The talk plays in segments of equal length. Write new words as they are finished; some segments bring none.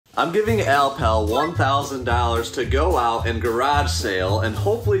I'm giving Alpal $1,000 to go out and garage sale and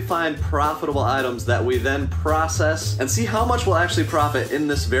hopefully find profitable items that we then process and see how much we'll actually profit in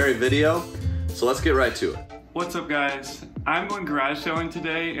this very video. So let's get right to it. What's up, guys? I'm going garage selling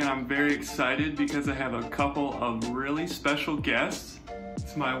today and I'm very excited because I have a couple of really special guests.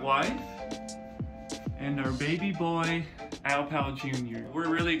 It's my wife and our baby boy, Alpal Jr. We're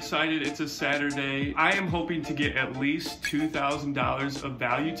really excited. It's a Saturday. I am hoping to get at least $2,000 of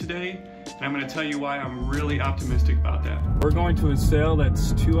value today, and I'm going to tell you why I'm really optimistic about that. We're going to a sale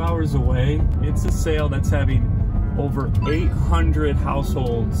that's 2 hours away. It's a sale that's having over 800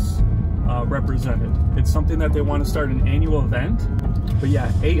 households represented. It's something that they want to start an annual event. But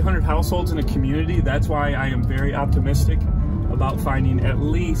yeah, 800 households in a community. That's why I am very optimistic about finding at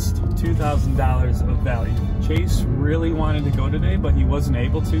least $2,000 of value. Chase really wanted to go today, but he wasn't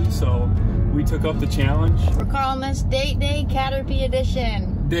able to, so we took up the challenge. We're calling this Date Day CATRP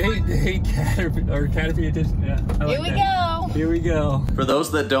Edition. Date Day CATRP, or CATRP Edition, yeah. Here we go. Here we go. For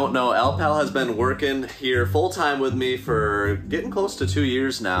those that don't know, Alpal has been working here full-time with me for getting close to 2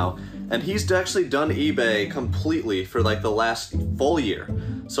 years now, and he's actually done eBay completely for like the last full year.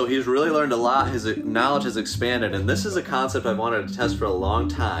 So he's really learned a lot, his knowledge has expanded, and this is a concept I've wanted to test for a long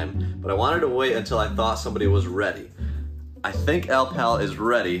time, but I wanted to wait until I thought somebody was ready. I think Alpal is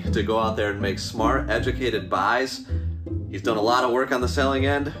ready to go out there and make smart, educated buys. He's done a lot of work on the selling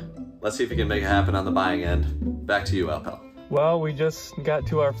end. Let's see if he can make it happen on the buying end. Back to you, Alpal. Well, we just got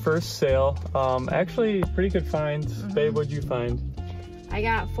to our first sale. Actually, pretty good finds. Babe, what'd you find? I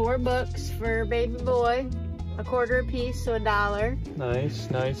got 4 books for baby boy, $1/4 a piece, so $1. Nice,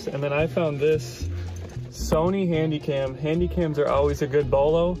 nice. And then I found this Sony Handycam. Handycams are always a good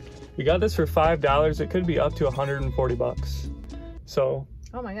bolo. We got this for $5. It could be up to 140 bucks. So,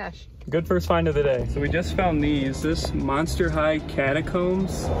 oh my gosh. Good first find of the day. So we just found these. This Monster High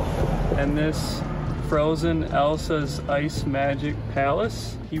Catacombs and this Frozen Elsa's Ice Magic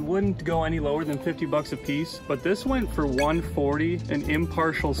Palace. He wouldn't go any lower than 50 bucks a piece, but this went for 140, an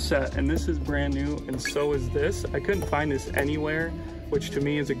impartial set, and this is brand new, and so is this. I couldn't find this anywhere, which to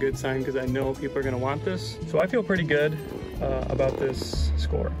me is a good sign because I know people are gonna want this. So I feel pretty good about this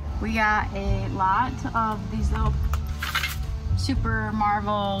score. We got a lot of these little Super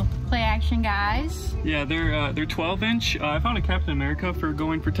Marvel play action guys. Yeah, they're 12-inch. I found a Captain America for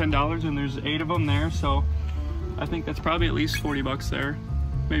going for $10, and there's 8 of them there, so I think that's probably at least 40 bucks there,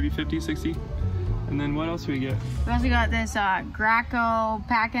 maybe 50, 60. And then what else do we get? We also got this Graco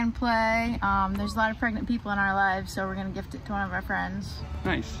pack and play. There's a lot of pregnant people in our lives, so we're gonna gift it to one of our friends.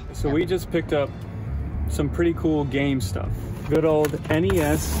 Nice. So we just picked up some pretty cool game stuff. Good old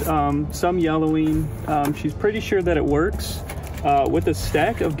NES, some yellowing. She's pretty sure that it works. With a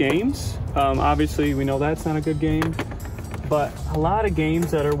stack of games. Obviously we know that's not a good game, but a lot of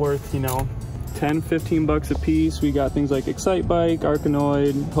games that are worth, you know, 10, 15 bucks a piece. We got things like Excite Bike,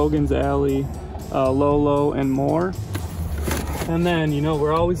 Arkanoid, Hogan's Alley, Lolo, and more. And then, you know,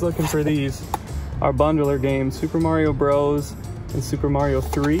 we're always looking for these, our bundler games, Super Mario Bros. And Super Mario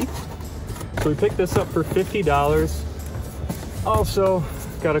 3. So we picked this up for $50. Also,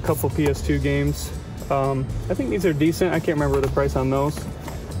 got a couple PS2 games. I think these are decent. I can't remember the price on those.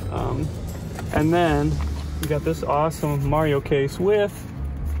 And then we got this awesome Mario case with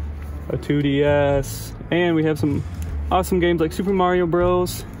a 2DS, and we have some awesome games like Super Mario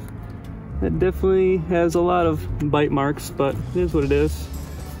Bros. It definitely has a lot of bite marks, but it is what it is.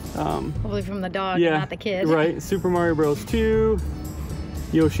 Hopefully from the dog, yeah, and not the kid. Right, Super Mario Bros. 2,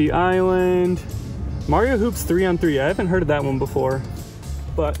 Yoshi Island, Mario Hoops 3-on-3. I haven't heard of that one before,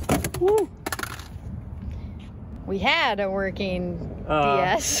 but woo. We had a working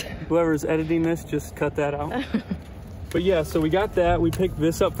DS. Whoever's editing this, just cut that out. But yeah, so we got that. We picked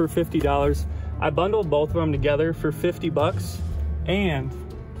this up for $50. I bundled both of them together for 50 bucks, and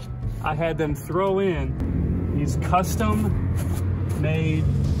I had them throw in these custom made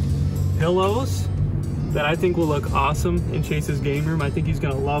pillows that I think will look awesome in Chase's game room. I think he's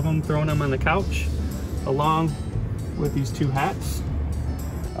gonna love them, throwing them on the couch, along with these 2 hats.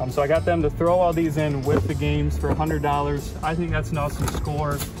 So I got them to throw all these in with the games for $100. I think that's an awesome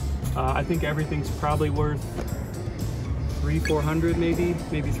score. I think everything's probably worth $300-400 maybe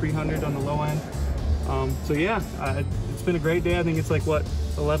 300 on the low end. So yeah, it's been a great day. I think it's like, what,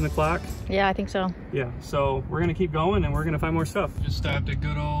 11 o'clock? Yeah, I think so. Yeah, so we're gonna keep going and we're gonna find more stuff. Just stopped at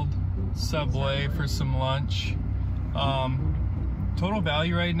good old Subway for some lunch. Total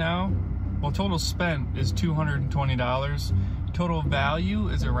value right now, well, total spent is $220. Total value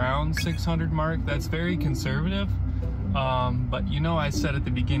is around 600 mark. That's very conservative. But you know, I said at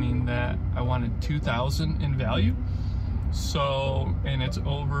the beginning that I wanted 2,000 in value. So, and it's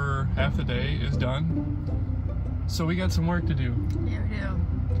over, half the day is done. So we got some work to do. Yeah, we do.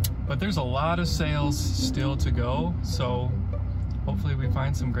 But there's a lot of sales still to go, so hopefully we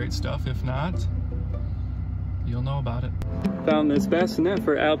find some great stuff. If not, you'll know about it. Found this bassinet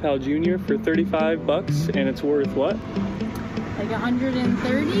for Al Pal Jr. for 35 bucks, and it's worth what? Like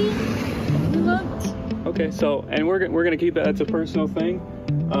 130, we looked. Okay, so, and we're gonna keep that, that's a personal thing.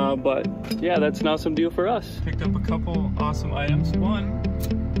 But yeah, that's an awesome deal for us. Picked up a couple awesome items. One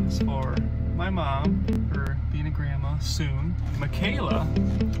is for my mom, for being a grandma soon. Michaela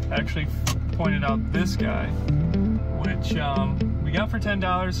actually pointed out this guy, which we got for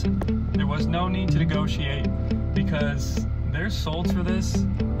 $10. There was no need to negotiate because there's sold for this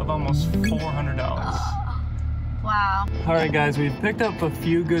of almost $400. Wow. All right, guys, we've picked up a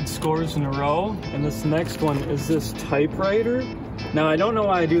few good scores in a row, and this next one is this typewriter. Now, I don't know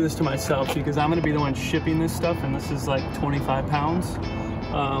why I do this to myself because I'm gonna be the one shipping this stuff, and this is like 25 pounds.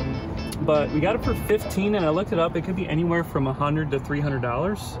 But we got it for 15, and I looked it up. It could be anywhere from $100 to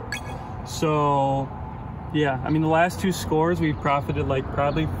 $300. So, yeah, I mean, the last two scores, we've profited like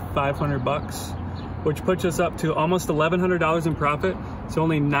probably 500 bucks, which puts us up to almost $1,100 in profit. So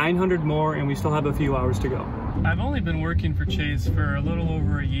only 900 more, and we still have a few hours to go. I've only been working for Chase for a little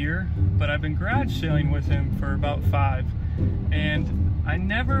over a year, but I've been garage selling with him for about 5. And I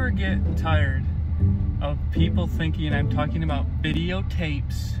never get tired of people thinking I'm talking about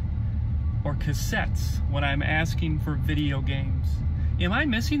videotapes or cassettes when I'm asking for video games. Am I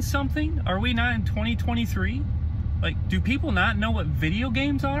missing something? Are we not in 2023? Like, do people not know what video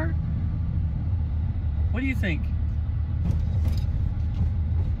games are? What do you think?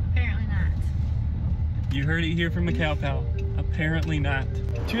 Apparently not. You heard it here from the Cow Pal. Apparently not.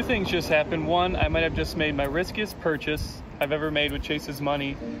 Two things just happened. One, I might have just made my riskiest purchase I've ever made with Chase's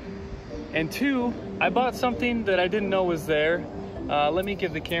money. And two, I bought something that I didn't know was there. Let me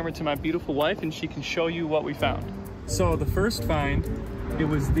give the camera to my beautiful wife and she can show you what we found. So the first find, it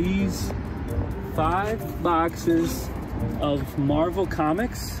was these 5 boxes of Marvel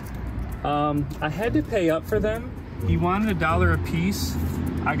comics. I had to pay up for them. He wanted $1 a piece.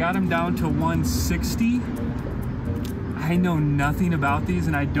 I got him down to $1.60. I know nothing about these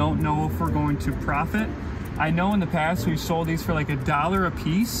and I don't know if we're going to profit. I know in the past we've sold these for like $1 a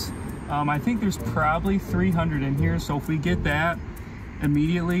piece. I think there's probably 300 in here, so if we get that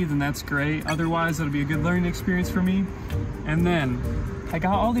immediately, then that's great. Otherwise, it'll be a good learning experience for me. And then I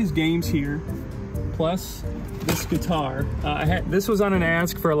got all these games here, plus this guitar. This was on an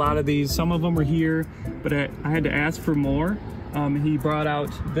ask for a lot of these. Some of them were here, but I had to ask for more. He brought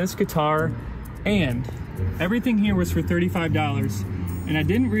out this guitar, and everything here was for $35. And I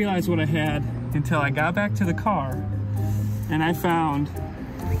didn't realize what I had until I got back to the car, and I found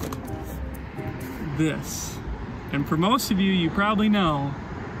this. And for most of you, you probably know,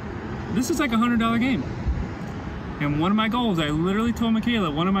 this is like a $100 game. And one of my goals, I literally told Michaela,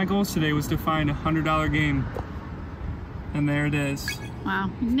 one of my goals today was to find a $100 game. And there it is.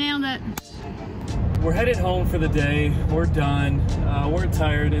 Wow, you nailed it. We're headed home for the day. We're done. We're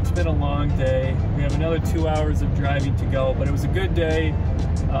tired. It's been a long day. We have another 2 hours of driving to go, but it was a good day.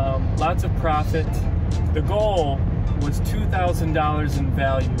 Lots of profit. The goal was $2,000 in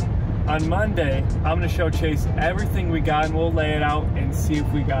value. On Monday, I'm gonna show Chase everything we got and we'll lay it out and see if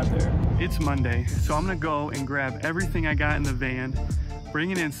we got there. It's Monday, so I'm gonna go and grab everything I got in the van, bring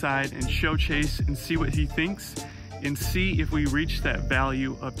it inside and show Chase and see what he thinks and see if we reach that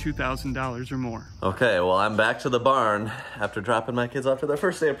value of $2,000 or more. Okay, well, I'm back to the barn after dropping my kids off to their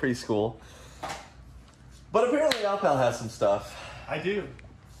first day of preschool. But apparently Al Pal has some stuff. I do.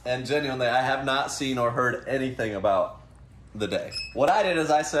 And genuinely, I have not seen or heard anything about the day. What I did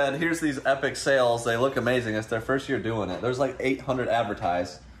is I said, here's these epic sales. They look amazing. It's their first year doing it. There's like 800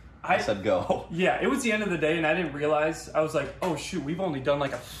 advertised. I said, go. Yeah, it was the end of the day and I didn't realize. I was like, oh shoot, we've only done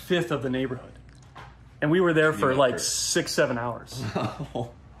like 1/5 of the neighborhood. And we were there for like 6-7 hours.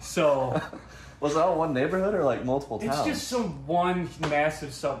 So. Was it all one neighborhood or like multiple towns? It's just some one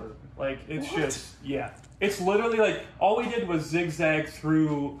massive suburb. Like, it's just, yeah. It's literally like, all we did was zigzag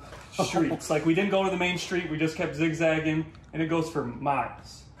through streets. Like, we didn't go to the main street, we just kept zigzagging, and it goes for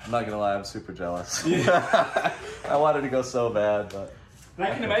miles. I'm not gonna lie, I'm super jealous. Yeah. I wanted to go so bad, but. And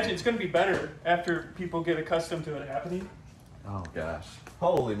I can imagine it's gonna be better after people get accustomed to it happening. Oh gosh.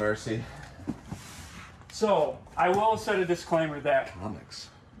 Holy mercy. So, I will set a disclaimer that comics.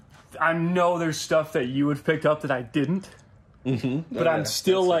 I know there's stuff that you would picked up that I didn't. Mm-hmm. But I'm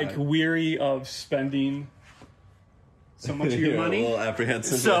still like weary of spending so much of your money. A little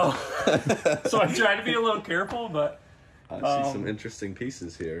apprehensive. So, so I'm trying to be a little careful, but I see some interesting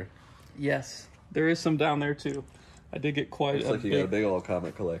pieces here. Yes, there is some down there too. I did get quite Looks like you got a big old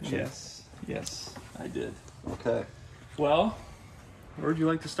comic collection. Yes, yes, I did. Okay. Well, where would you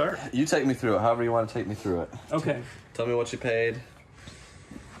like to start? You take me through it, however you want to take me through it. Okay. Tell me what you paid,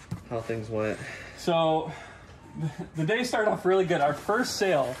 how things went. So, the day started off really good. Our first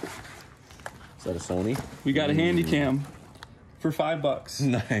sale. Is that a Sony? We got a handy cam for $5.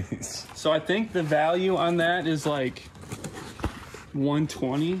 Nice. So I think the value on that is like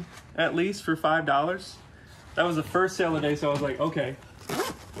 $120 at least for $5. That was the first sale of the day, so I was like, okay.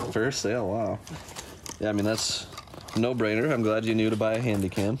 First sale, wow. Yeah, I mean, that's no brainer. I'm glad you knew to buy a handy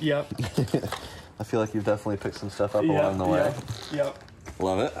cam. Yep. I feel like you've definitely picked some stuff up along the way. Yep.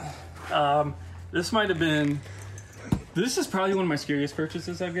 Love it. This might have been, this is probably one of my scariest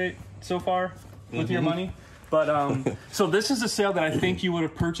purchases I've made so far with your money. But, so this is a sale that I think you would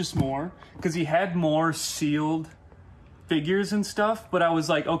have purchased more because he had more sealed figures and stuff. But I was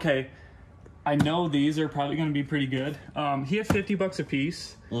like, okay, I know these are probably going to be pretty good. He had $50 a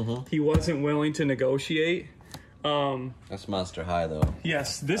piece. He wasn't willing to negotiate. That's Monster High, though.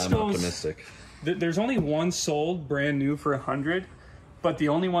 Yes, this I'm goes, optimistic. There's only one sold brand new for $100, but the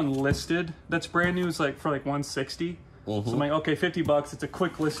only one listed that's brand new is like for like $160. So I'm like, okay, $50. It's a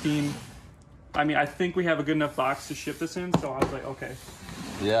quick listing. I mean, I think we have a good enough box to ship this in, so I was like, okay.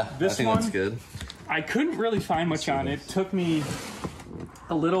 Yeah, this I think one, that's good. I couldn't really find much on it. It took me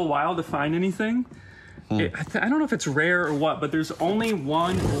a little while to find anything. I don't know if it's rare or what, but there's only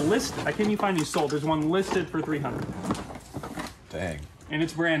one listed. I can't even find any sold. There's one listed for $300. Dang. And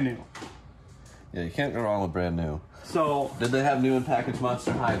it's brand new. Yeah, you can't go wrong with brand new. So did they have new and packaged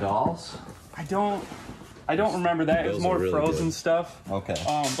Monster High dolls? I don't remember that. It's more really frozen good stuff. Okay.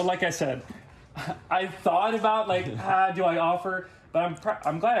 But like I said, I thought about like, do I offer? But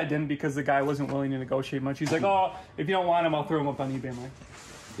I'm glad I didn't because the guy wasn't willing to negotiate much. He's like, oh, if you don't want him, I'll throw him up on eBay. I'm like,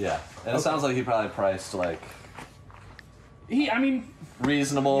 yeah, and it sounds like he probably priced like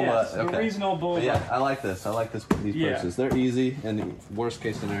reasonable, yes, but okay. Reasonable. But yeah, I like this. I like these purchases. They're easy, and worst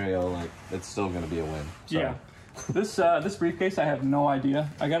case scenario, like it's still going to be a win. So. Yeah. This briefcase, I have no idea.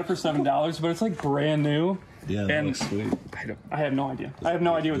 I got it for $7, but it's like brand new. Yeah, that looks sweet. I have no idea. I have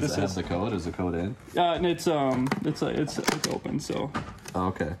no idea what this is. Does it have the code? Is the code in? And it's open, so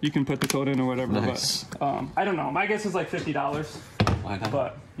okay. you can put the code in or whatever. Nice. But I don't know. My guess is like $50. Why not?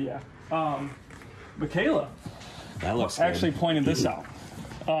 But yeah, Michaela. That looks good. Actually pointed this out.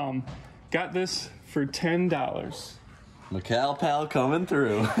 Got this for $10. Michael Pal coming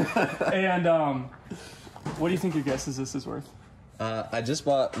through. And what do you think your guess is this is worth?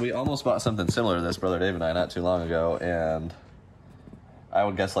 We almost bought something similar to this, Brother Dave and I, not too long ago, and I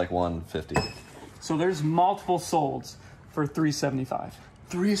would guess like $150. So there's multiple solds for $375.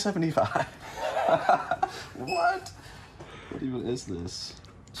 $375. What? What even is this?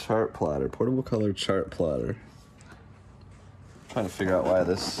 Chart plotter, portable color chart plotter. Trying to figure out why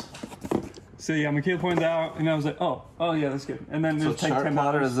this. So yeah, Michaela pointed out, and I was like, oh yeah, that's good. And then So there's like chart $10.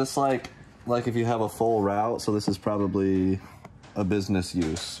 plotter, is this like if you have a full route? So this is probably a business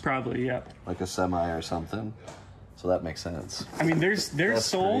use, Probably, yeah. like a semi or something. So that makes sense. I mean, there's That's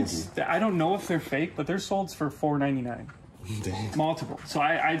solds crazy. that I don't know if they're fake, but there's solds for $4.99. Dang. Multiple. So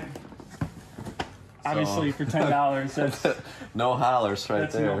I obviously for $10, that's No hollers right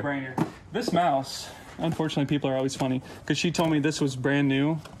that's there. a no-brainer. This mouse, unfortunately, people are always funny because she told me this was brand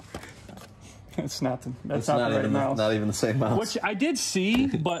new. That's not the right mouse. Not even the same mouse. Which I did see,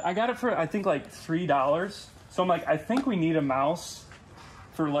 but I got it for I think like $3. So I'm like, I think we need a mouse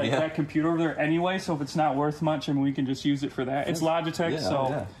for like that computer over there anyway. So if it's not worth much, I mean, we can just use it for that. It's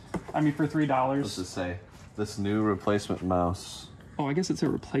Logitech, I mean, for $3. Let's just say this new replacement mouse. Oh, I guess it's a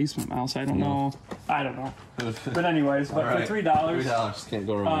replacement mouse. I don't know. But anyways, but Right. for $3. $3 can't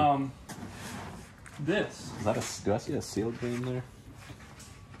go wrong. This. Is that do I see a sealed game there?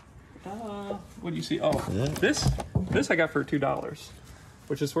 What do you see? Oh, this I got for $2,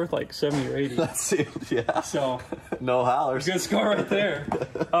 which is worth like 70 or 80. That's sealed, yeah. So no hollers. good score right there.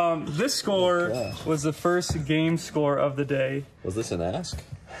 This score was the first game score of the day. Was this an ask?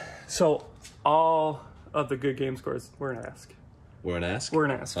 So all of the good game scores were an ask. We're an ask? We're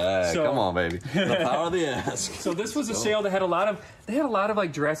an ask. Hey, So- come on, baby. The power of the ask. So this was a sale that had a lot of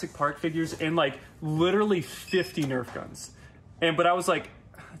like Jurassic Park figures and like literally 50 Nerf guns. But I was like,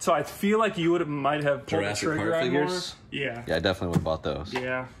 so I feel like you might have pulled Jurassic the trigger Park on figures? more. Yeah. Yeah, I definitely would have bought those.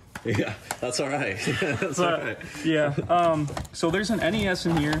 Yeah. Yeah, that's all right. That's all right. Yeah. So there's an NES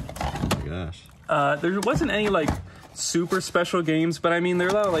in here. Oh my gosh. There wasn't any like super special games, but I mean there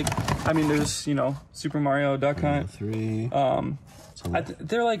are a lot of like there's Super Mario Duck Hunt. 3.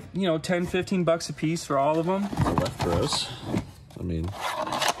 They're like $10-15 a piece for all of them. Left for us. I mean,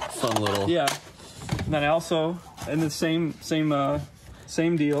 fun little. Yeah. And then I also And the same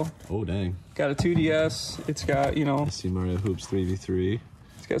deal. Oh, dang. Got a 2DS. It's got, you know. I see Mario Hoops 3v3.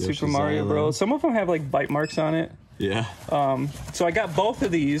 It's got Super Mario Bros. Some of them have like bite marks on it. Yeah. So I got both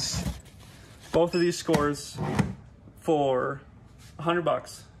of these scores for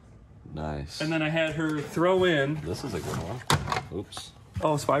 $100. Nice. And then I had her throw in. This is a good one. Oops.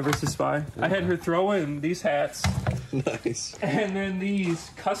 Oh, Spy versus Spy. Yeah. I had her throw in these hats. Nice. And then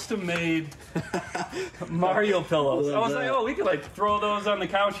these custom-made Mario pillows. I was like, oh, we could like throw those on the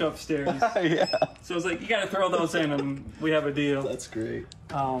couch upstairs. Yeah. So I was like, you gotta throw those in and we have a deal. That's great.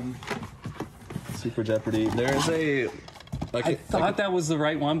 Super Jeopardy. There is a... I thought that was the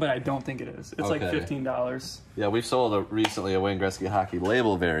right one, but I don't think it is. It's like $15. Yeah, we've sold recently a Wayne Gretzky hockey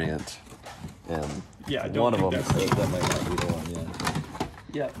label variant. And yeah, one of them, that might not be the one,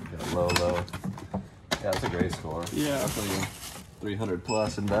 yeah. Got logo. Yeah, it's a great score. Yeah. Definitely 300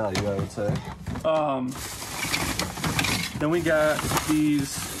 plus in value, I would say. Then we got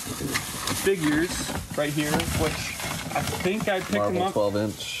these figures right here, which I think I picked them up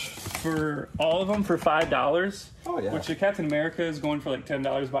 12-inch. For all of them for $5. Oh, yeah. Which the Captain America is going for like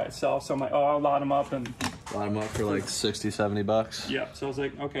 $10 by itself. So I'm like, oh, I'll lot them up. And lot them up for like 60, 70 bucks. Yeah, so I was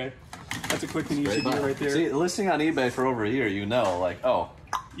like, okay. That's a quick and easy deal right there. See, listing on eBay for over a year, you know, like, oh.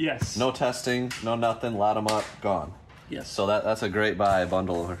 Yes. No testing, no nothing, lot them up, gone. Yes. So that's a great buy,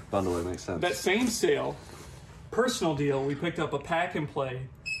 bundle, it makes sense. That same sale, personal deal, we picked up a pack and play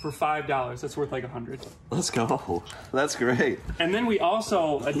for $5. That's worth like $100. Let's go. That's great. And then we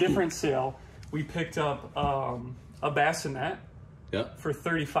also, a different sale, we picked up a bassinet for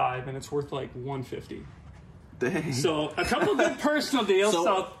 $35, and it's worth like $150. Dang. So a couple good personal deals.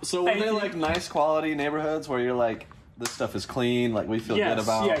 So were they like nice quality neighborhoods where you're like, this stuff is clean, like we feel good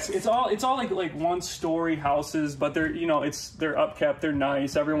about? Yes, it's all like one-story houses, but they're, you know, they're upkept, they're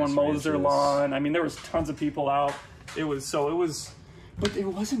nice. Everyone mows their lawn. I mean, there was tons of people out. But it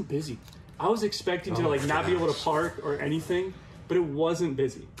wasn't busy. I was expecting to like not be able to park or anything, but it wasn't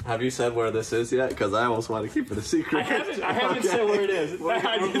busy. Have you said where this is yet? Because I almost want to keep it a secret. I haven't said where it is.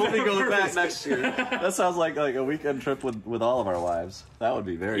 We'll be going back next year. That sounds like a weekend trip with all of our wives. That would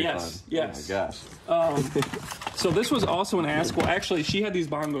be very fun. Yes. Oh my gosh. So this was also an ask. Well, actually, she had these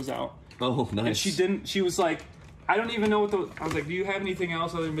bongos out. Oh, nice. And she was like, I don't even know what those. I was like, do you have anything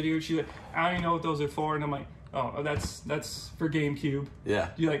else other than video? She's like, I don't even know what those are for. And I'm like, oh, that's for GameCube. Yeah.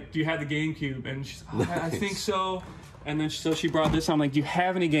 Do you have the GameCube? And she's like, oh, nice. I think so. And then she brought this. I'm like, do you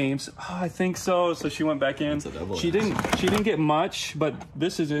have any games? Oh, I think so. So she went back in. She didn't get much, but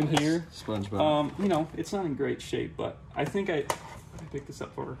this is in here. SpongeBob. You know, it's not in great shape, but I think I picked this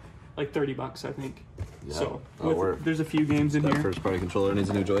up for like $30, I think. Yeah. So there's a few games in here. First party controller needs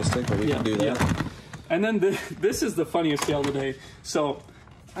a new joystick, but we can do that. Yeah. And then this is the funniest sale today. So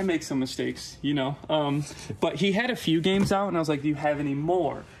I make some mistakes, you know. But he had a few games out, and I was like, do you have any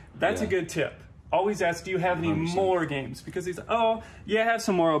more? That's a good tip. Always ask, do you have any 100%. More games? Because he's like, oh, yeah, I have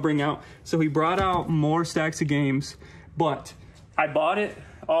some more I'll bring out. So he brought out more stacks of games, but I bought it,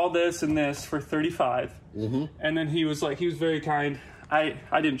 all this and this, for $35. Mm-hmm. And then he was very kind. I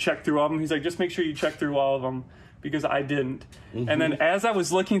didn't check through all of them. He's like, just make sure you check through all of them, because I didn't. Mm-hmm. And then as I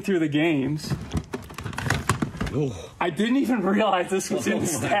was looking through the games, I didn't even realize this was in the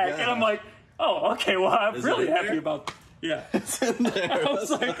stack. And I'm like, oh, okay, well, I'm really happy about that. Yeah. It's in there. I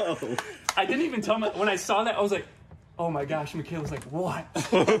was like, I didn't even tell when I saw that, I was like, oh my gosh. Michaela was like, what?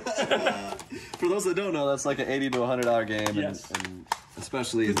 For those that don't know, that's like an $80 to $100 game. Yes. And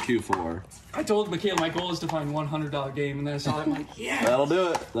especially in Q4. I told Michaela my goal is to find $100 game, and then I saw it, I'm like, yeah. That'll do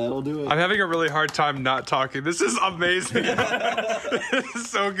it. That'll do it. I'm having a really hard time not talking. This is amazing. This is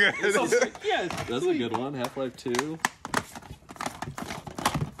so good. That's a good one. Half-Life 2.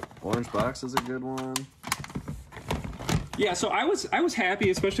 Orange Box is a good one. Yeah, so I was happy,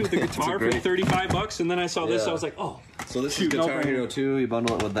 especially with the guitar for $35, and then I saw this, so I was like, oh. So this is Guitar Hero 2. You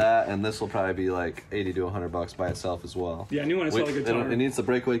bundle it with that, and this will probably be like $80 to $100 by itself as well. Yeah, I knew when I saw the guitar. It needs the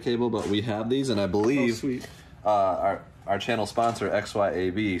breakaway cable, but we have these, and I believe our channel sponsor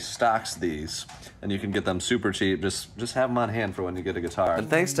XYAB stocks these, and you can get them super cheap. Just have them on hand for when you get a guitar. And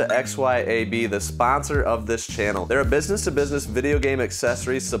thanks to XYAB, the sponsor of this channel. They're a business-to-business video game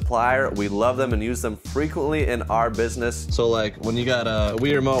accessories supplier. We love them and use them frequently in our business. So like when you got a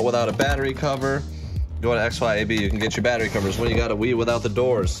Wii remote without a battery cover, go to XYAB, you can get your battery covers. When you got a Wii without the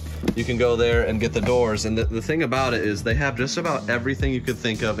doors, you can go there and get the doors. And the thing about it is they have just about everything you could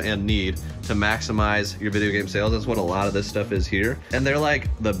think of and need to maximize your video game sales. That's what a lot of this stuff is here. And they're like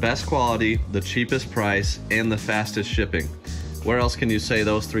the best quality, the cheapest price, and the fastest shipping. Where else can you say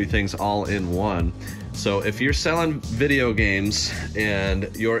those three things all in one? So if you're selling video games and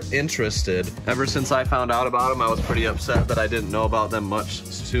you're interested, ever since I found out about them, I was pretty upset that I didn't know about them much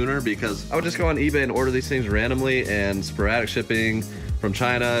sooner, because I would just go on eBay and order these things randomly, and sporadic shipping from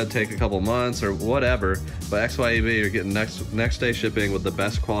China, take a couple months or whatever. But XYEB, you're getting next day shipping with the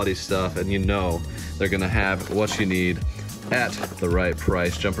best quality stuff, and you know they're gonna have what you need at the right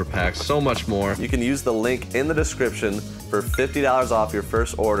price. Jumper packs, so much more. You can use the link in the description for $50 off your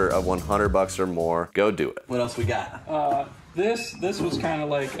first order of 100 bucks or more. Go do it. What else we got? This was kind of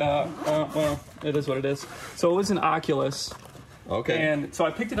like, well, it is what it is. So it was an Oculus. Okay. And so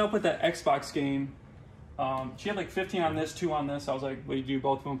I picked it up with that Xbox game. She had like 15 on this, 2 on this. I was like, well, you do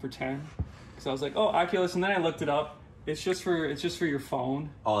both of them for 10. So I was like, oh, Oculus, and then I looked it up. It's just for your phone.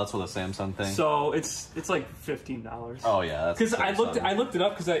 Oh, that's what a Samsung thing. So it's like $15. Oh yeah, that's because I looked it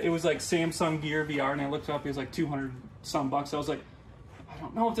up because it was like Samsung Gear VR, and I looked it up. It was like 200 some bucks. I was like, I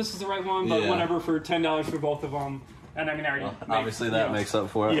don't know if this is the right one, but whatever, for $10 for both of them. And I mean, I already obviously that makes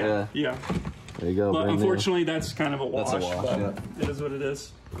up for it. Yeah. There you go. But unfortunately, that's kind of a wash. That's a wash. But it is what it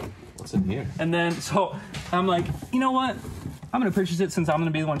is. What's in here? And then so I'm like, you know what? I'm gonna purchase it since I'm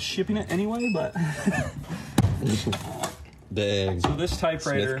gonna be the one shipping it anyway. But dang. So this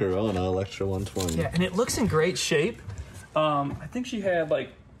typewriter, Smith Corona Electra 120. Yeah, and it looks in great shape. I think she had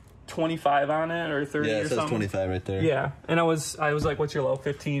like 25 on it or 30 yeah, or it says something. 25 right there. Yeah, and I was like, what's your low?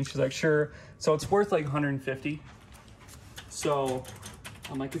 15. She's like, sure. So it's worth like 150. So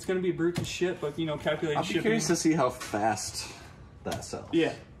I'm like, it's gonna be brute as shit, but you know, calculating I'll be shipping. curious to see how fast that sells.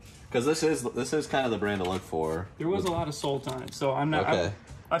 Yeah. Because this is kind of the brand to look for. There was a lot of sold time, so I'm not. Okay.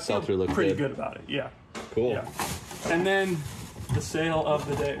 I feel pretty good about it. Yeah. Cool. Yeah. And then the sale of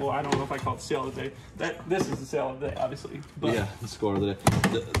the day. Well, I don't know if I call it sale of the day. This is the sale of the day, obviously. But yeah, the score of the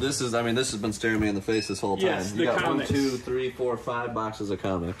day. This has been staring me in the face this whole time. Yes, you got comics. 1, 2, 3, 4, 5 boxes of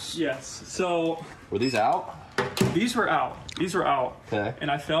comics. Yes. So were these out? These were out. Okay.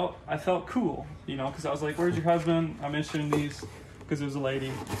 And I felt cool, you know, because I was like, "Where's your husband?" I mentioned these because it was a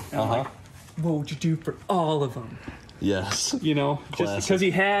lady. And I'm like, what would you do for all of them? Yes. You know, just because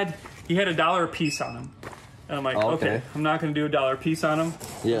he had $1 a piece on them. And I'm like, okay, I'm not going to do $1 a piece on them.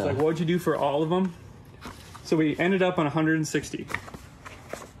 Yeah. I was like, what would you do for all of them? So we ended up on 160.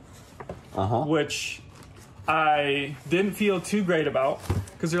 Which I didn't feel too great about,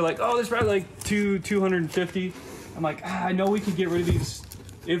 because they're like, oh, there's probably like 250. I'm like, I know we could get rid of these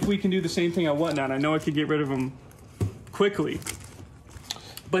if we can do the same thing on Whatnot. I know I could get rid of them quickly.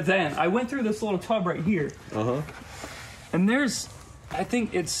 But then I went through this little tub right here. And there's, I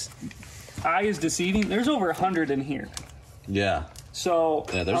think it's, eye is deceiving. There's over 100 in here. Yeah. So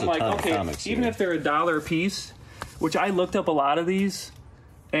yeah, there's I'm a like, ton okay, of comics even here. if they're $1 a piece, which I looked up a lot of these,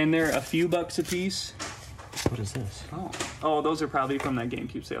 and they're a few bucks a piece. What is this? Oh, those are probably from that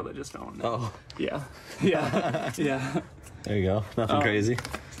GameCube sale that just owned. Oh. Yeah. Yeah. There you go. Nothing crazy.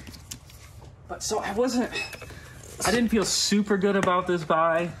 But so I didn't feel super good about this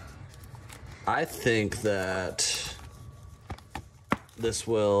buy. I think that this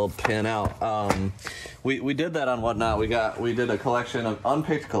will pan out. We did that on Whatnot. We did a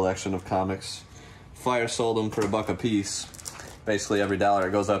unpicked collection of comics. Fire sold them for $1 a piece. Basically every $1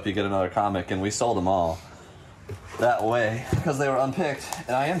 it goes up, you get another comic, and we sold them all that way because they were unpicked.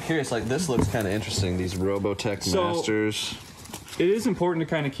 And I am curious, like, this looks kind of interesting, these Robotech Masters. It is important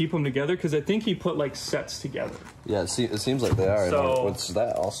to kind of keep them together because I think he put like sets together. Yeah, it seems like they are. So, and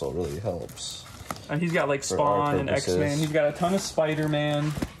that also really helps. And he's got like Spawn and X-Men. He's got a ton of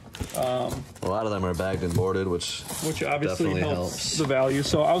Spider-Man. A lot of them are bagged and boarded, which obviously helps the value.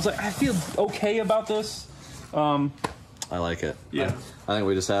 So I was like, I feel okay about this. I like it. Yeah. I think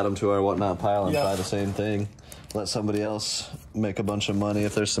we just add them to our Whatnot pile and buy the same thing. Let somebody else make a bunch of money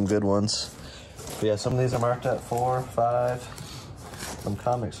if there's some good ones. But yeah, some of these are marked at 4, 5. Some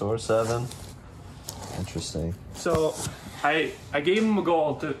comics or 7. Interesting. So I gave him a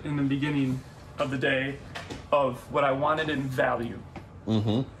goal in the beginning of the day of what I wanted in value.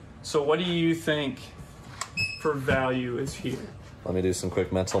 So what do you think for value is here? Let me do some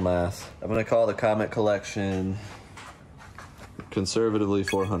quick mental math. I'm gonna call the comic collection conservatively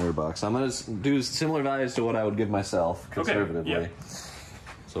 $400. I'm gonna do similar values to what I would give myself conservatively. Okay,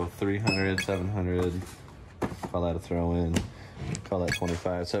 So 300, 700. Call that a throw in. Call that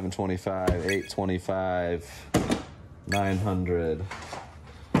 25, 725, 825, 900,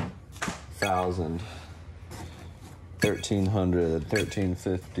 1,000, 1,300,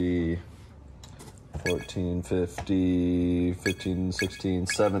 1,350, 1,450, 15, 16,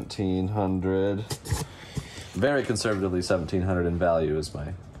 1,700. Very conservatively, 1,700 in value is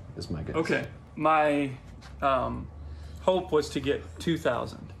my guess. Okay, my hope was to get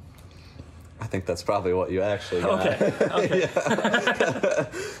 2,000. I think that's probably what you actually got. Okay. Yeah.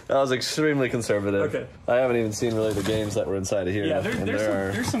 That was extremely conservative. Okay. I haven't even seen really the games that were inside of here. Yeah,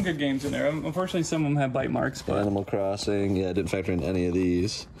 there's some good games in there. Unfortunately, some of them have bite marks. But Animal Crossing. Yeah, I didn't factor in any of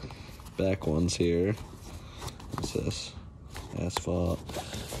these. Back ones here. What's this? Asphalt.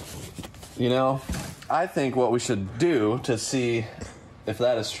 You know, I think what we should do to see if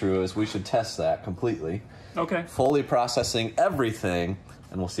that is true is we should test that completely. Okay. Fully processing everything,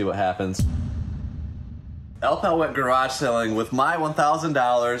 and we'll see what happens. Alpal went garage selling with my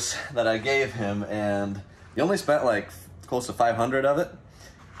 $1,000 that I gave him, and he only spent like close to 500 of it.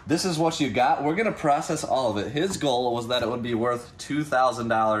 This is what you got. We're gonna process all of it. His goal was that it would be worth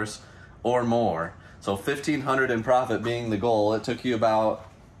 $2,000 or more. So $1,500 in profit being the goal. It took you about,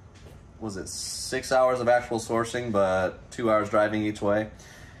 was it 6 hours of actual sourcing, but 2 hours driving each way.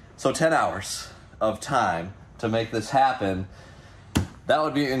 So 10 hours of time to make this happen. That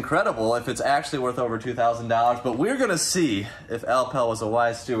would be incredible if it's actually worth over $2,000, but we're gonna see if Alpal was a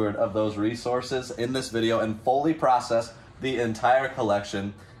wise steward of those resources in this video and fully process the entire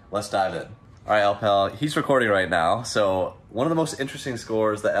collection. Let's dive in. All right, Alpal, he's recording right now. So one of the most interesting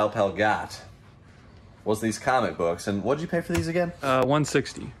scores that Alpal got was these comic books. And what did you pay for these again?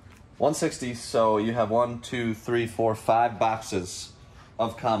 160. 160, so you have 5 boxes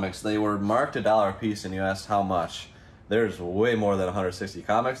of comics. They were marked $1 a piece, and you asked how much. There's way more than 160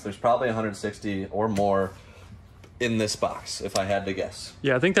 comics. There's probably 160 or more in this box, if I had to guess.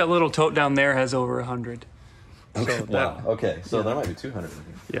 Yeah, I think that little tote down there has over 100. Okay. So Wow. Okay, so there might be 200 in here.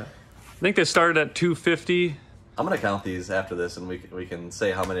 Yeah. I think they started at 250. I'm gonna count these after this, and we can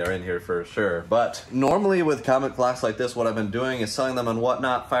say how many are in here for sure. But normally with comic blocks like this, what I've been doing is selling them on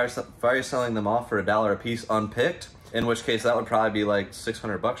Whatnot, fire selling them off for $1 a piece unpicked, in which case that would probably be like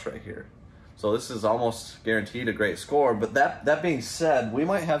 600 bucks right here. So this is almost guaranteed a great score. But that being said, we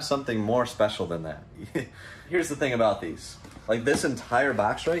might have something more special than that. Here's the thing about these. Like this entire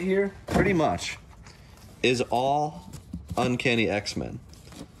box right here, pretty much, is all Uncanny X-Men.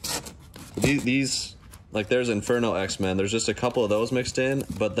 These, like there's Inferno X-Men, there's just a couple of those mixed in,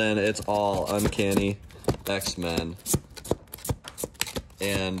 but then it's all Uncanny X-Men.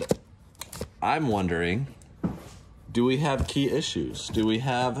 And I'm wondering, do we have key issues? Do we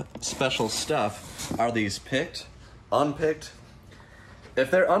have special stuff? Are these picked? Unpicked?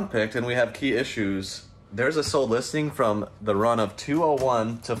 If they're unpicked and we have key issues, there's a sold listing from the run of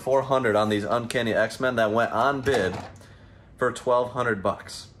 201 to 400 on these Uncanny X-Men that went on bid for 1,200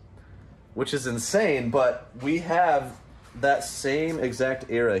 bucks. Which is insane, but we have that same exact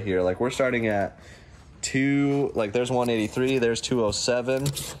era here. Like we're starting at there's 183, there's 207.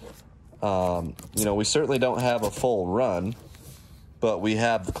 You know, we certainly don't have a full run, but we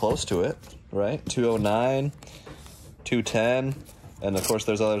have close to it, right? 209, 210, and of course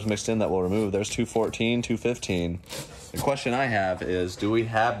there's others mixed in that we'll remove. There's 214, 215. The question I have is, do we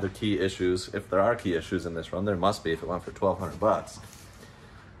have the key issues? If there are key issues in this run, there must be if it went for 1,200 bucks.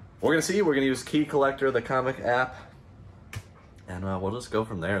 We're gonna see. We're gonna use Key Collector, the comic app, and we'll just go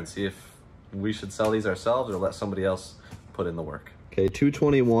from there and see if we should sell these ourselves or let somebody else put in the work. Okay,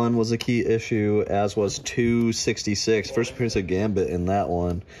 221 was a key issue, as was 266. First appearance of Gambit in that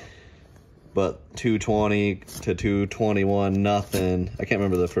one, but 220 to 221, nothing. I can't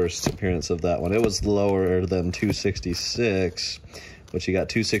remember the first appearance of that one. It was lower than 266, but you got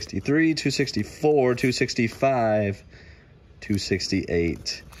 263, 264, 265,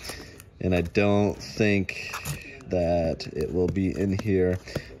 268. And I don't think that it will be in here.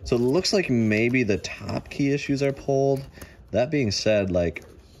 So it looks like maybe the top key issues are pulled. That being said, like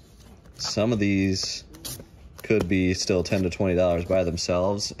some of these could be still $10 to $20 by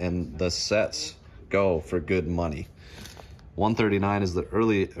themselves, and the sets go for good money. 139 is the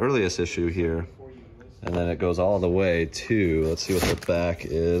earliest issue here, and then it goes all the way to, let's see what the back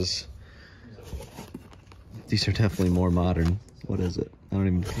is. These are definitely more modern. What is it? I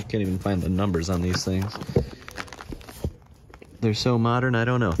can't even find the numbers on these things. They're so modern, I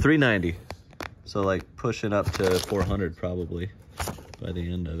don't know. 390. So like pushing up to 400 probably by the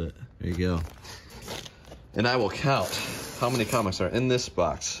end of it. There you go. And I will count how many comics are in this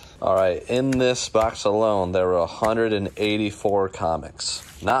box. All right, in this box alone, there were 184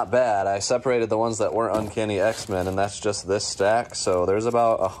 comics. Not bad. I separated the ones that weren't Uncanny X-Men, and that's just this stack. So there's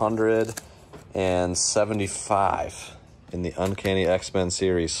about 175 in the Uncanny X-Men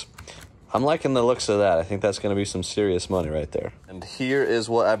series. I'm liking the looks of that. I think that's going to be some serious money right there. And here is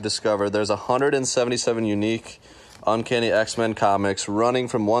what I've discovered. There's 177 unique Uncanny X-Men comics running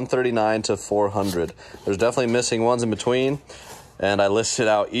from 139 to 400. There's definitely missing ones in between, and I listed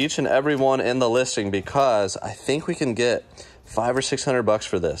out each and every one in the listing because I think we can get $500 or $600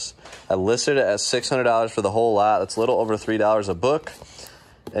 for this. I listed it at $600 for the whole lot. That's a little over $3 a book,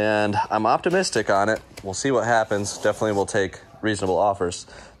 and I'm optimistic on it. We'll see what happens. Definitely will take reasonable offers.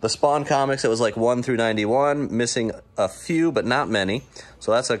 The Spawn comics, it was like 1 through 91, missing a few, but not many.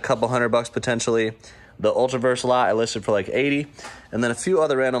 So that's a couple $100 potentially. The Ultraverse lot I listed for like 80, and then a few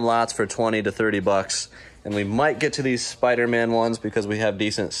other random lots for 20 to 30 bucks. And we might get to these Spider-Man ones because we have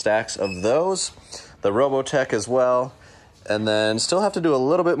decent stacks of those. The Robotech as well. And then still have to do a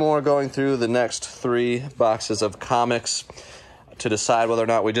little bit more going through the next 3 boxes of comics to decide whether or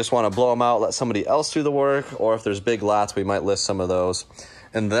not we just want to blow them out, let somebody else do the work, or if there's big lots, we might list some of those.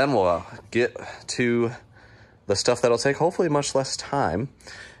 And then we'll get to the stuff that'll take hopefully much less time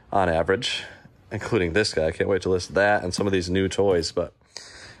on average, including this guy. I can't wait to list that and some of these new toys, but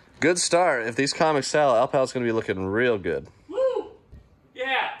good start. If these comics sell, Alpal's going to be looking real good. Woo!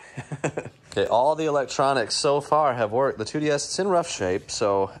 Yeah! Okay, all the electronics so far have worked. The 2DS, it's in rough shape,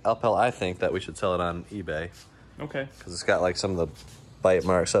 so Alpal, I think that we should sell it on eBay. Okay. Because it's got like some of the bite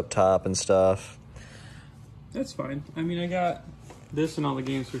marks up top and stuff. That's fine. I mean, I got this and all the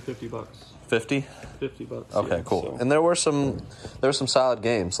games for 50 bucks. 50? 50 bucks. Okay, yeah, cool. So. And there were some solid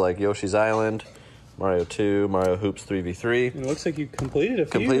games like Yoshi's Island, Mario 2, Mario Hoops 3v3. It looks like you completed a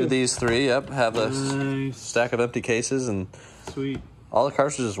few. Completed these 3, yep. Have a nice. stack of empty cases, and Sweet. all the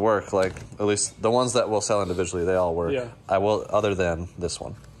cartridges work. Like, at least the ones that we'll sell individually, they all work. Yeah. I will, other than this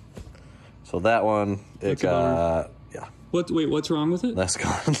one. So that one, it got, yeah. Wait, what's wrong with it? That's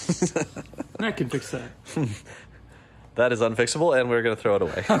gone. I can fix that. That is unfixable, and we're going to throw it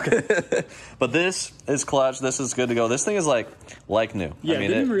away. Okay. But this is clutch. This is good to go. This thing is like new. Yeah, I mean,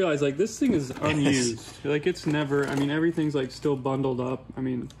 I didn't realize, like, this thing is unused. Like, it's never, I mean, everything's, like, still bundled up. I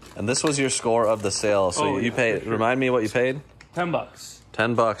mean. And this was your score of the sale. So you paid, sure. Remind me what you paid? $10.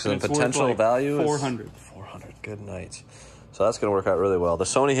 $10, and potential like value 400. is 400. Good night. So that's going to work out really well. The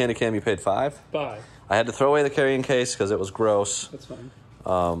Sony Handycam, you paid $5? Bye. I had to throw away the carrying case because it was gross. That's fine.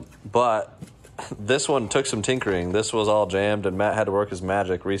 But this one took some tinkering. This was all jammed, and Matt had to work his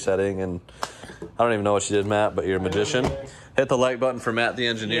magic resetting. And I don't even know what you did, Matt, but you're a magician. Hit the like button for Matt, the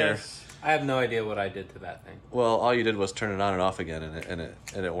engineer. Yes. I have no idea what I did to that thing. Well, all you did was turn it on and off again,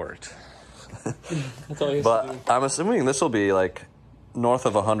 and it worked. That's all you have But to do. I'm assuming this will be like north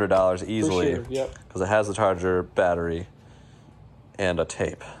of $100 easily. For sure, yep. Because it has the charger, battery, and a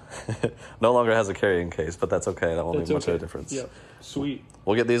tape. No longer has a carrying case, but that's okay. That won't make much of a difference. Yep. Sweet.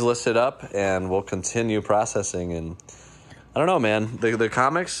 We'll get these listed up, and we'll continue processing. And I don't know, man. The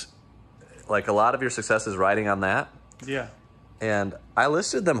comics, like, a lot of your success is riding on that. Yeah. And I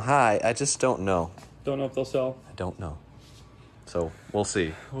listed them high. I just don't know. Don't know if they'll sell. I don't know. So we'll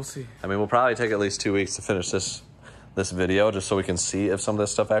see. We'll see. I mean, we'll probably take at least 2 weeks to finish this video just so we can see if some of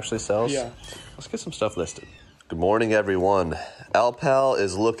this stuff actually sells. Yeah. Let's get some stuff listed. Good morning, everyone. Alpal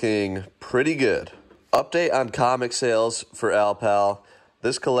is looking pretty good. Update on comic sales for Alpal.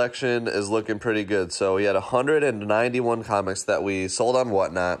 This collection is looking pretty good. So we had 191 comics that we sold on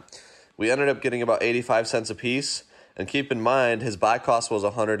Whatnot. We ended up getting about 85 cents a piece. And keep in mind, his buy cost was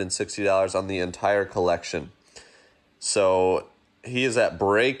 $160 on the entire collection. So he is at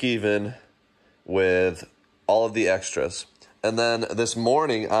break even with all of the extras. And then this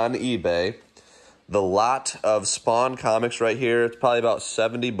morning on eBay, the lot of Spawn comics right here, it's probably about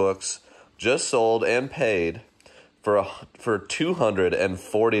 70 books, just sold and paid for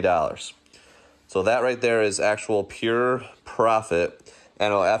 $240. So that right there is actual pure profit.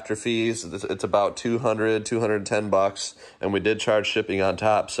 And after fees, it's about $210, and we did charge shipping on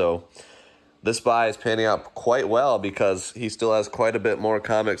top. So this buy is panning out quite well because he still has quite a bit more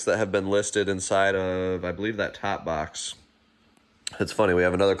comics that have been listed inside of, I believe, that top box. It's funny, we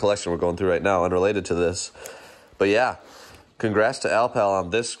have another collection we're going through right now unrelated to this. But yeah, congrats to Alpal on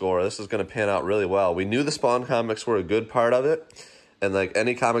this score. This is going to pan out really well. We knew the Spawn comics were a good part of it, and like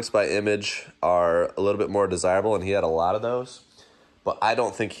any comics by Image are a little bit more desirable, and he had a lot of those. But I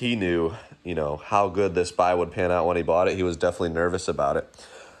don't think he knew, how good this buy would pan out when he bought it. He was definitely nervous about it.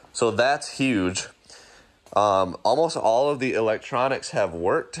 So that's huge. Almost all of the electronics have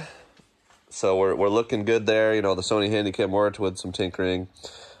worked. So we're looking good there. The Sony Handycam worked with some tinkering.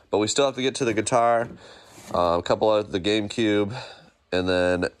 But we still have to get to the guitar, a couple of the GameCube, and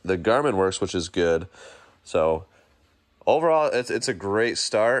then the Garmin works, which is good. So overall, it's a great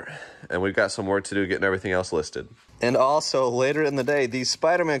start, and we've got some work to do getting everything else listed. And also, later in the day, these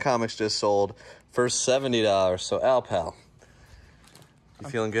Spider-Man comics just sold for $70. So, Alpal, you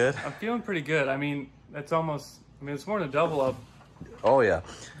feeling good? I'm feeling pretty good. I mean, it's more than a double up Oh yeah.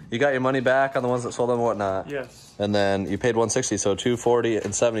 You got your money back on the ones that sold and whatnot. Yes. And then you paid 160, so 240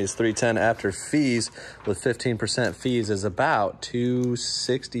 and 70 is 310 after fees. With 15% fees is about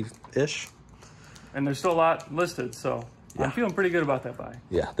 260-ish. And there's still a lot listed, so yeah. I'm feeling pretty good about that buy.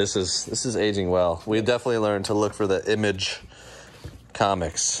 Yeah, this is aging well. We definitely learned to look for the Image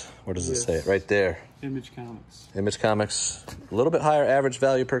Comics. Where does it say it? Right there. Image Comics. Image Comics, a little bit higher average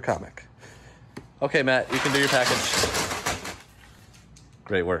value per comic. Okay, Matt, you can do your package.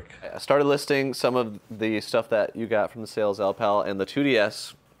 Great work. I started listing some of the stuff that you got from the sales, LPal, and the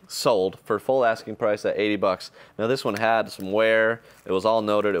 2DS sold for full asking price at 80 bucks. Now this one had some wear. It was all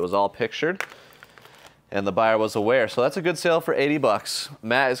noted. It was all pictured. And the buyer was aware. So that's a good sale for 80 bucks.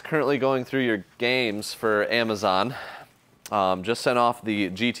 Matt is currently going through your games for Amazon. Just sent off the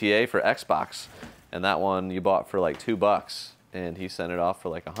GTA for Xbox. And that one you bought for like $2. And he sent it off for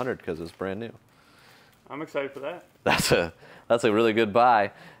like 100 because it's brand new. I'm excited for that. That's a really good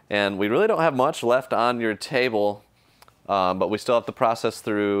buy. And we really don't have much left on your table, but we still have to process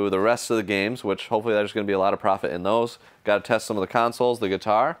through the rest of the games, which hopefully there's going to be a lot of profit in those. Got to test some of the consoles, the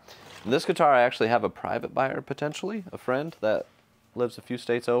guitar. And this guitar, I actually have a private buyer potentially, a friend that lives a few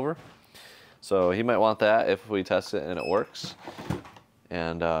states over. So he might want that if we test it and it works.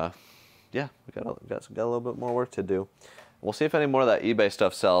 And yeah, we got a little bit more work to do. We'll see if any more of that eBay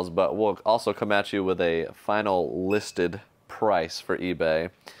stuff sells, but we'll also come at you with a final listed price for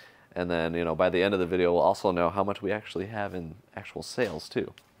eBay. And then, you know, by the end of the video, we'll also know how much we actually have in actual sales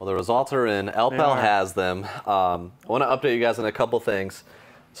too. Well, the results are in. LPal has them. I want to update you guys on a couple things.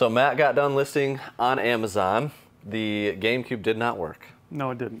 So Matt got done listing on Amazon. The GameCube did not work. No,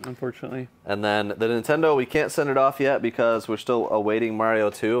 it didn't, unfortunately. And then the Nintendo, we can't send it off yet because we're still awaiting Mario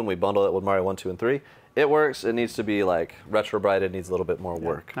 2, and we bundle it with Mario 1, 2, and 3. It works. It needs to be like retro-brighted, needs a little bit more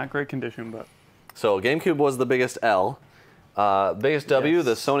work. Not great condition, but. So GameCube was the biggest L. Biggest W,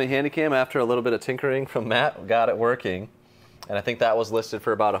 the Sony Handycam, after a little bit of tinkering from Matt, got it working. And I think that was listed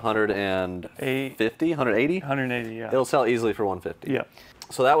for about 150, 180? 180, yeah. It'll sell easily for 150. Yeah.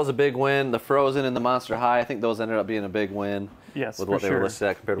 So that was a big win. The Frozen and the Monster High, I think those ended up being a big win. Yes, with what they were listed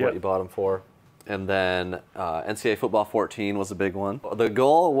at compared to what you bought them for. And then NCAA Football 14 was a big one. The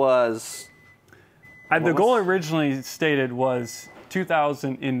goal was... the goal originally stated was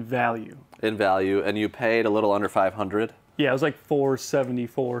 $2,000 in value. In value, and you paid a little under $500. Yeah, it was like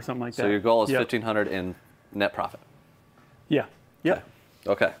 $474, something like that. So your goal is $1,500 in net profit. Yeah. Yep.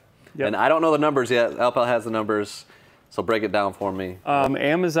 Okay. Yep. And I don't know the numbers yet. LPal has the numbers, so break it down for me.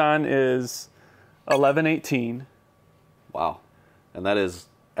 Amazon is $11.18. Wow. And that is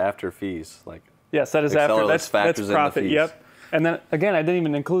after fees, like. Yes, that is after. That's profit. Yep. And then again, I didn't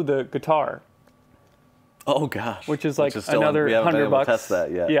even include the guitar. Oh gosh. Which is like another $100. We haven't been able to test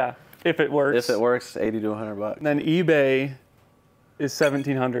that yet. Yeah. If it works. If it works, 80 to 100 bucks. And then eBay is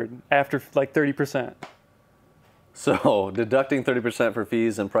 $1,700 after like 30%. So deducting 30% for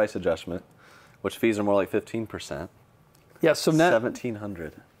fees and price adjustment, which fees are more like 15%. Yeah. So net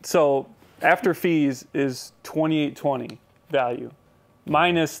 $1,700. So after fees is $2,820 value,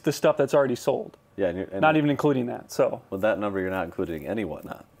 minus the stuff that's already sold. Yeah. And not even including that. So with that number, you're not including any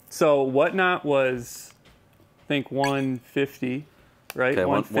whatnot. So whatnot was, I think, $150. Right, okay,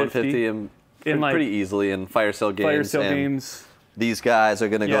 150 in like, pretty easily in fire sale games. Fire sale games. These guys are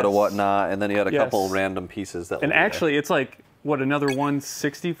going to go to whatnot, and then you had a couple random pieces that. And actually, it's like what, another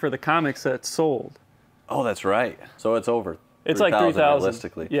 160 for the comics that's sold. Oh, that's right. So it's over. It's like 3,000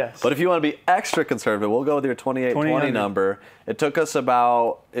 realistically. Yes. But if you want to be extra conservative, we'll go with your 2820 number. It took us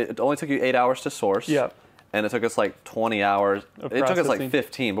about. It only took you 8 hours to source. Yep. And it took us like 20 hours. It took us like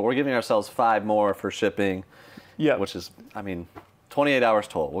 15, but we're giving ourselves 5 more for shipping. Yeah. Which is, I mean. 28 hours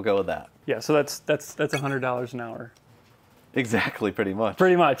total. We'll go with that. Yeah, so that's $100 an hour. Exactly, pretty much.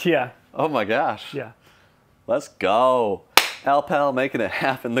 Pretty much, yeah. Oh my gosh. Yeah. Let's go. LPal making it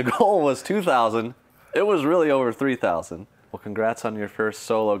happen. The goal was 2,000. It was really over 3,000. Well, congrats on your first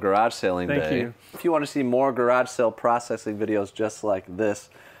solo garage sailing day. Thank you. If you want to see more garage sale processing videos just like this,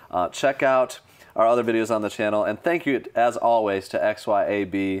 check out our other videos on the channel. And thank you, as always, to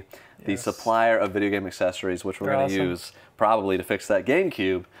XYAB, the supplier of video game accessories, which we're going to use probably to fix that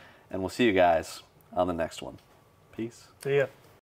GameCube. And we'll see you guys on the next one. Peace. See ya.